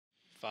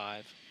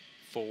5,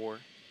 4,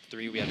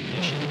 3, we have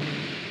ignition,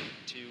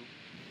 2,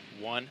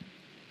 1,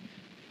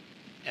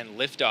 and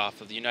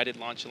liftoff of the United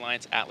Launch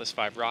Alliance Atlas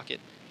V rocket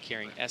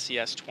carrying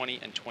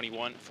SES-20 and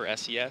 21 for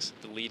SES,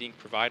 the leading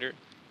provider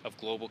of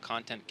global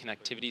content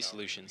connectivity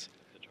solutions.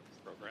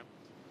 Program.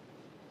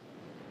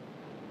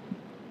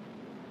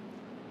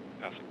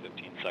 Passing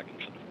 15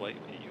 seconds into flight,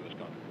 EU is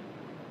gone.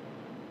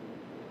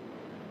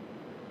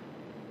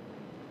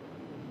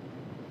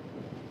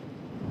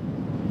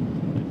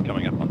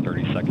 Coming up on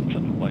 30 seconds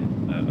into flight,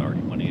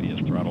 RD-180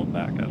 is throttled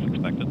back as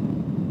expected.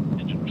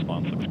 Engine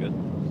response looks good.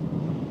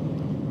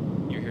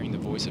 You're hearing the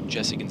voice of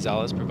Jesse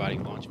Gonzalez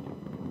providing launch.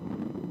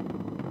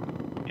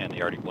 And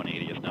the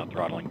RD-180 is now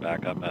throttling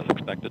back up as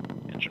expected.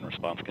 Engine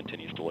response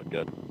continues to look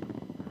good.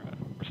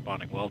 We're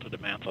responding well to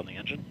demands on the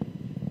engine.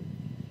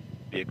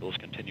 Vehicle is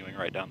continuing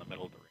right down the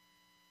middle of the range.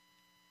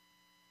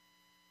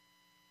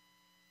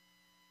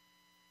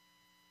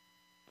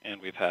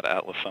 And we've had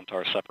Atlas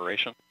Centaur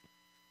separation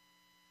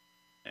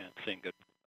and seeing good